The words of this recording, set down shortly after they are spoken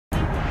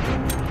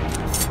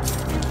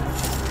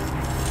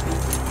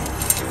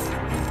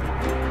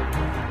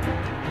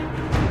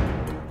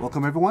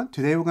Welcome, everyone.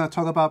 Today we're going to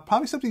talk about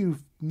probably something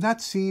you've not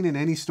seen in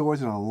any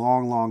stores in a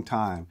long, long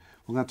time.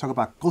 We're going to talk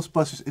about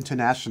Ghostbusters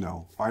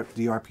International,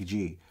 the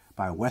RPG,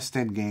 by West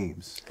End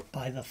Games.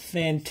 By the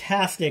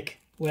fantastic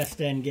West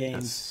End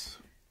Games.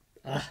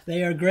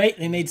 They are great.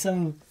 They made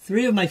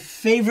three of my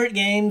favorite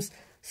games,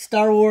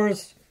 Star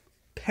Wars,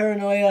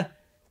 Paranoia,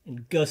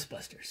 and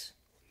Ghostbusters.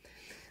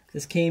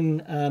 This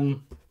came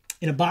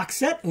in a box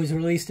set. It was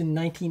released in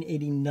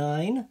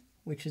 1989,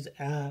 which is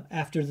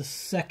after the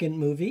second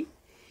movie.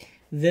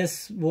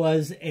 This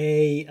was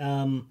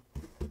a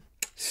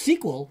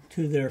sequel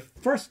to their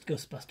first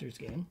Ghostbusters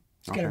game.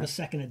 It's kind of a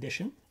second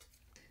edition.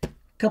 A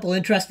couple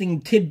interesting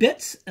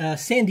tidbits.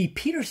 Sandy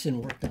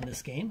Peterson worked on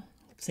this game.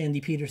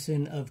 Sandy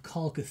Peterson of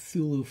Call of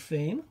Cthulhu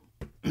fame.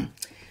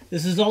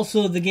 This is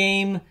also the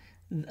game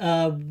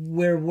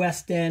where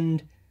West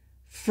End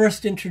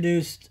first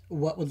introduced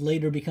what would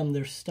later become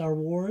their Star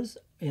Wars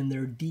and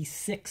their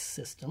D6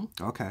 system.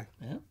 Okay.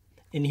 Yeah.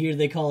 In here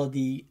they call it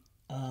the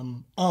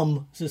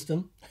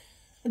system.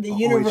 The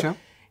UHM?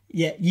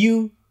 Yeah,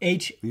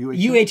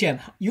 UHM.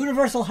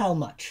 Universal How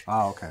Much.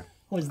 Oh, okay.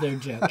 Was their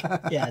joke.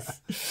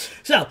 Yes.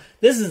 So,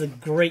 this is a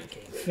great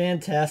game.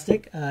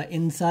 Fantastic.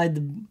 Inside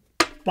the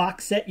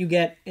box set, you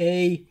get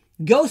a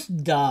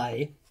ghost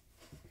die,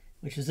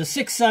 which is a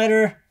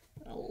 6-sider,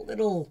 a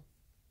little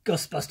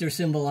Ghostbuster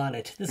symbol on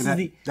it.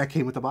 That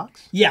came with the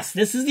box? Yes,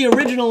 this is the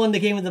original one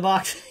that came with the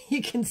box.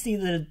 You can see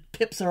the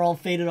pips are all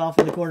faded off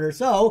in the corner,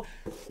 so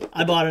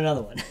I bought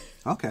another one.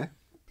 Okay.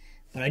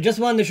 But I just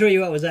wanted to show you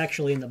what was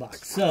actually in the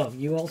box. So,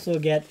 you also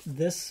get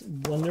this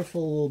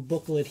wonderful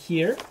booklet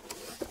here.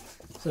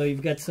 So,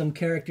 you've got some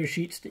character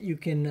sheets that you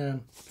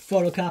can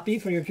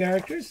photocopy for your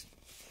characters.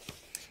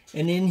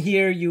 And in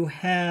here you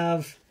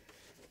have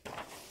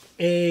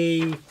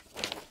a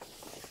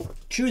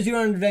choose your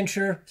own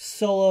adventure,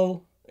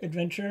 solo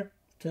adventure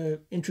to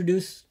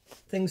introduce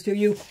things to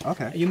you.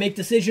 Okay. You make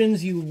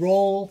decisions, you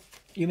roll,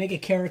 you make a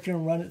character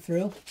and run it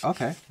through.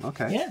 Okay,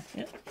 okay.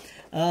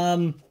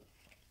 Yeah.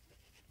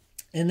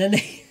 And then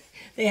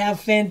they have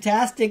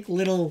fantastic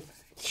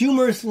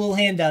humorous little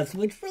handouts,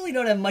 which really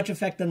don't have much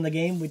effect on the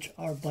game, but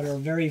are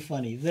very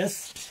funny.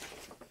 This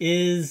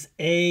is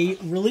a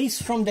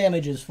release from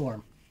damages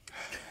form.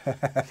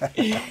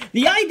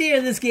 The idea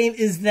of this game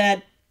is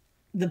that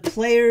the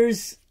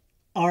players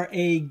are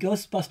a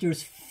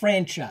Ghostbusters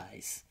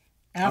franchise.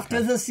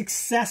 After the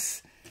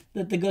success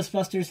that the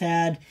Ghostbusters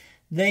had,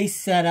 they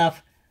set up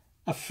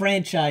a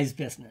franchise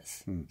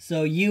business.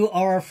 So you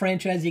are a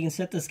franchise. You can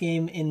set this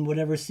game in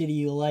whatever city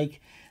you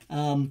like.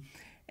 And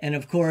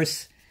of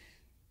course,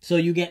 so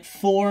you get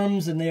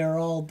forms, and they are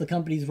all, the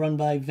company's run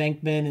by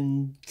Venkman,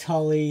 and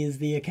Tully is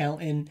the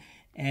accountant.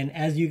 And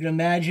as you can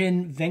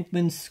imagine,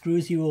 Venkman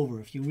screws you over.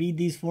 If you read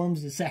these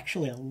forms, it's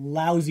actually a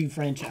lousy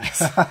franchise.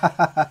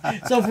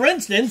 So, for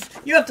instance,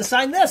 you have to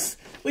sign this,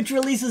 which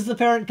releases the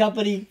parent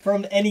company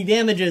from any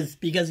damages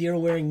because you're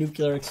wearing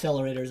nuclear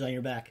accelerators on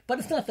your back. But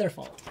it's not their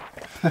fault.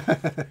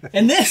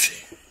 And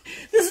this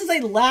is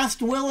a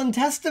last will and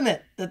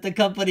testament that the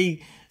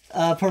company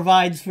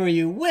provides for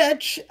you,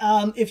 which,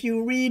 if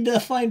you read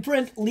the fine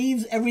print,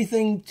 leaves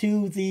everything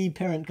to the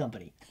parent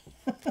company.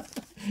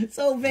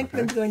 So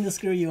Venkman's going to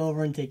screw you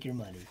over and take your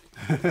money.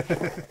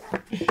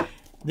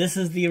 This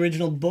is the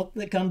original book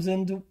that comes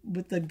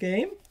with the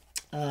game.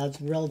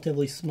 It's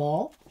relatively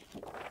small,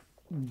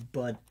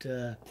 but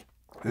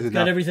it's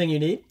got everything you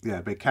need.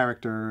 Yeah, big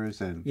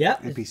characters and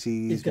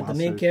NPCs. It's got the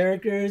main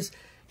characters,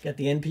 got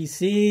the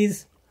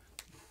NPCs.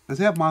 Does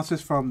it have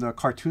monsters from the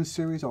cartoon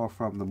series or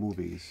from the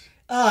movies?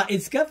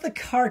 It's got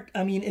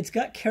it's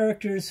got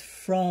characters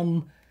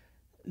from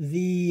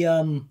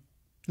the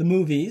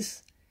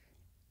movies.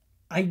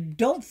 I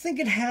don't think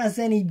it has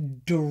any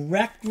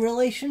direct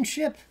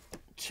relationship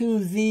to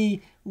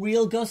the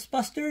real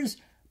Ghostbusters,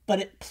 but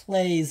it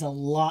plays a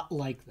lot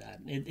like that.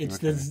 It's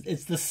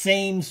the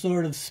same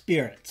sort of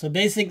spirit. So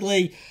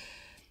basically,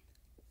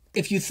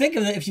 if you've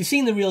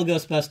seen the real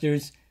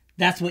Ghostbusters,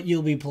 that's what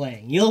you'll be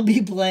playing. You'll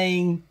be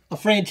playing a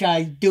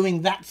franchise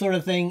doing that sort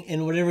of thing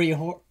in whatever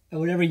your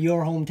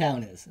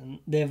hometown is. And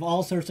they have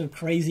all sorts of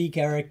crazy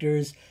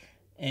characters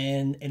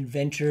and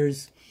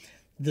adventures.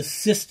 The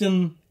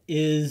system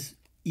is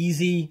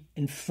easy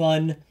and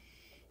fun.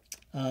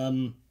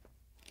 The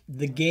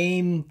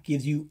game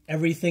gives you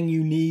everything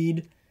you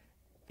need.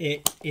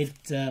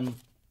 It's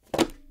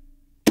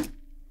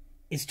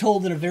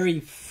told in a very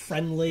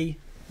friendly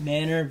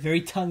manner, very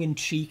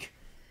tongue-in-cheek.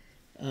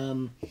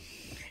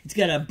 It's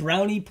got a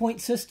brownie point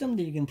system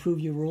that you can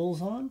improve your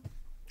rolls on.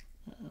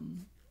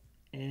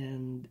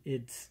 And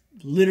it's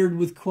littered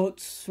with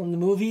quotes from the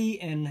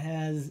movie and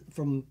has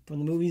from the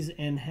movies,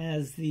 and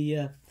has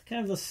the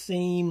kind of the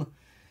same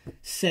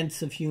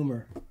sense of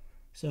humor.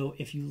 So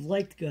if you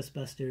liked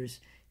Ghostbusters,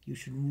 you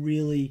should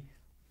really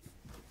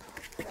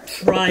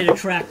try to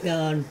track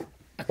down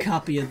a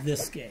copy of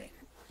this game.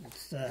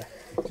 It's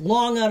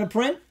long out of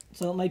print,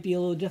 so it might be a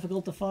little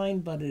difficult to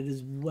find, but it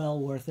is well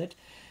worth it.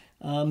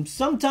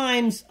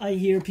 Sometimes I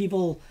hear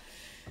people,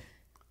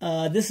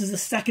 this is the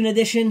second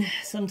edition,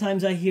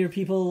 sometimes I hear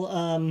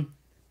people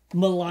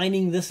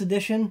maligning this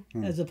edition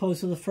as opposed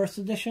to the first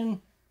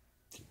edition.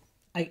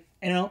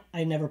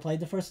 I never played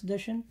the first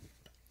edition.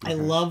 Okay. I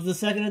love the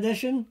second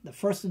edition. The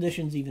first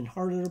edition's even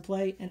harder to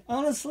play. And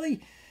honestly,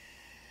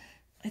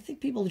 I think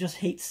people just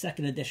hate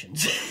second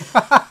editions. So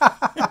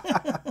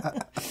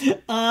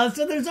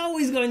there's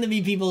always going to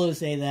be people who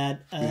say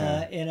that.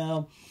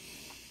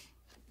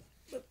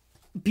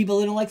 People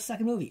who don't like the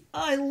second movie.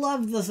 I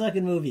loved the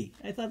second movie.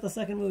 I thought the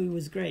second movie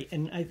was great.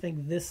 And I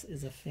think this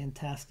is a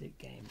fantastic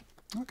game.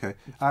 Okay.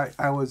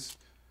 I was...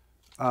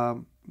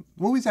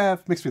 movies I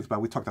have mixed feelings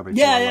about. We talked about it.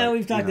 Yeah,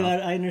 we've talked about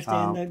it. I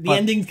understand. The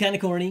ending's kind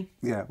of corny.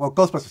 Yeah, well,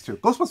 Ghostbusters 2.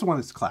 Ghostbusters 1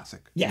 is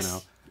classic.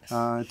 Yes.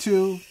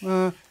 2,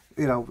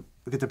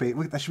 we could debate.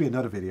 That should be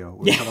another video.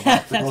 Where we talk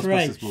about the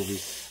Ghostbusters movie.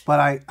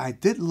 But I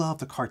did love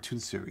the cartoon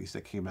series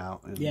that came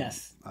out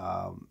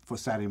for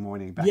Saturday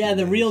morning. Back in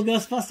the real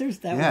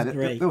Ghostbusters? That was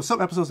great. There were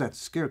some episodes that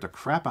scared the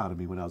crap out of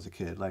me when I was a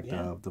kid. Like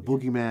the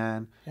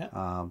Boogeyman,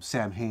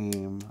 Sam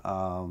Hain.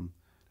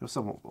 There was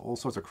all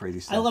sorts of crazy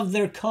stuff. I love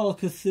their Call of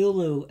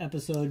Cthulhu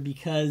episode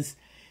because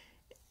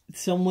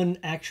someone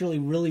actually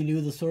really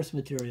knew the source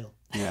material.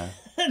 Yeah.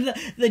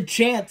 the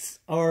chants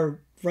are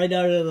right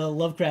out of the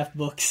Lovecraft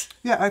books.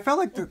 Yeah, I felt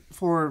like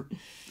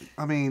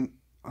probably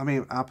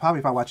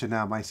if I watch it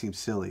now, it might seem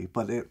silly,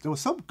 but there was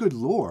some good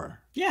lore.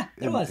 Yeah,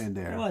 in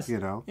there. It was.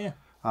 Yeah.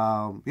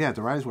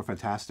 The writers were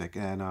fantastic,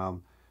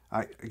 and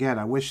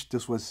I wish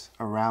this was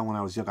around when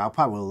I was young. I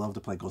probably would have loved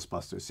to play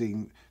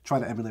Ghostbusters, try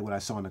to emulate what I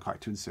saw in the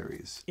cartoon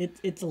series.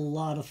 It's a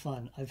lot of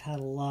fun. I've had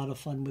a lot of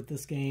fun with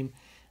this game.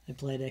 I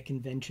played at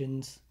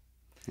conventions.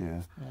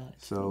 Yeah,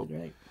 it's really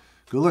great.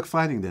 Good luck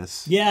finding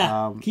this.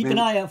 Yeah, keep an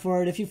eye out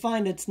for it. If you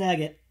find it, snag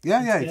it.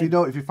 Yeah.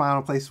 If you find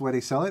a place where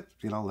they sell it,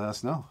 let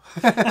us know.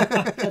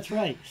 That's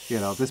right.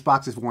 This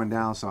box is worn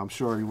down, so I'm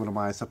sure you wouldn't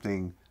mind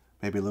something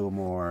maybe a little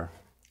more.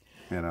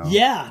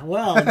 Yeah.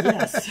 Well,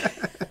 yes.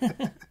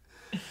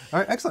 All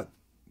right, excellent.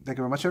 Thank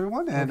you very much,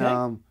 everyone,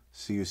 and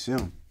see you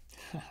soon.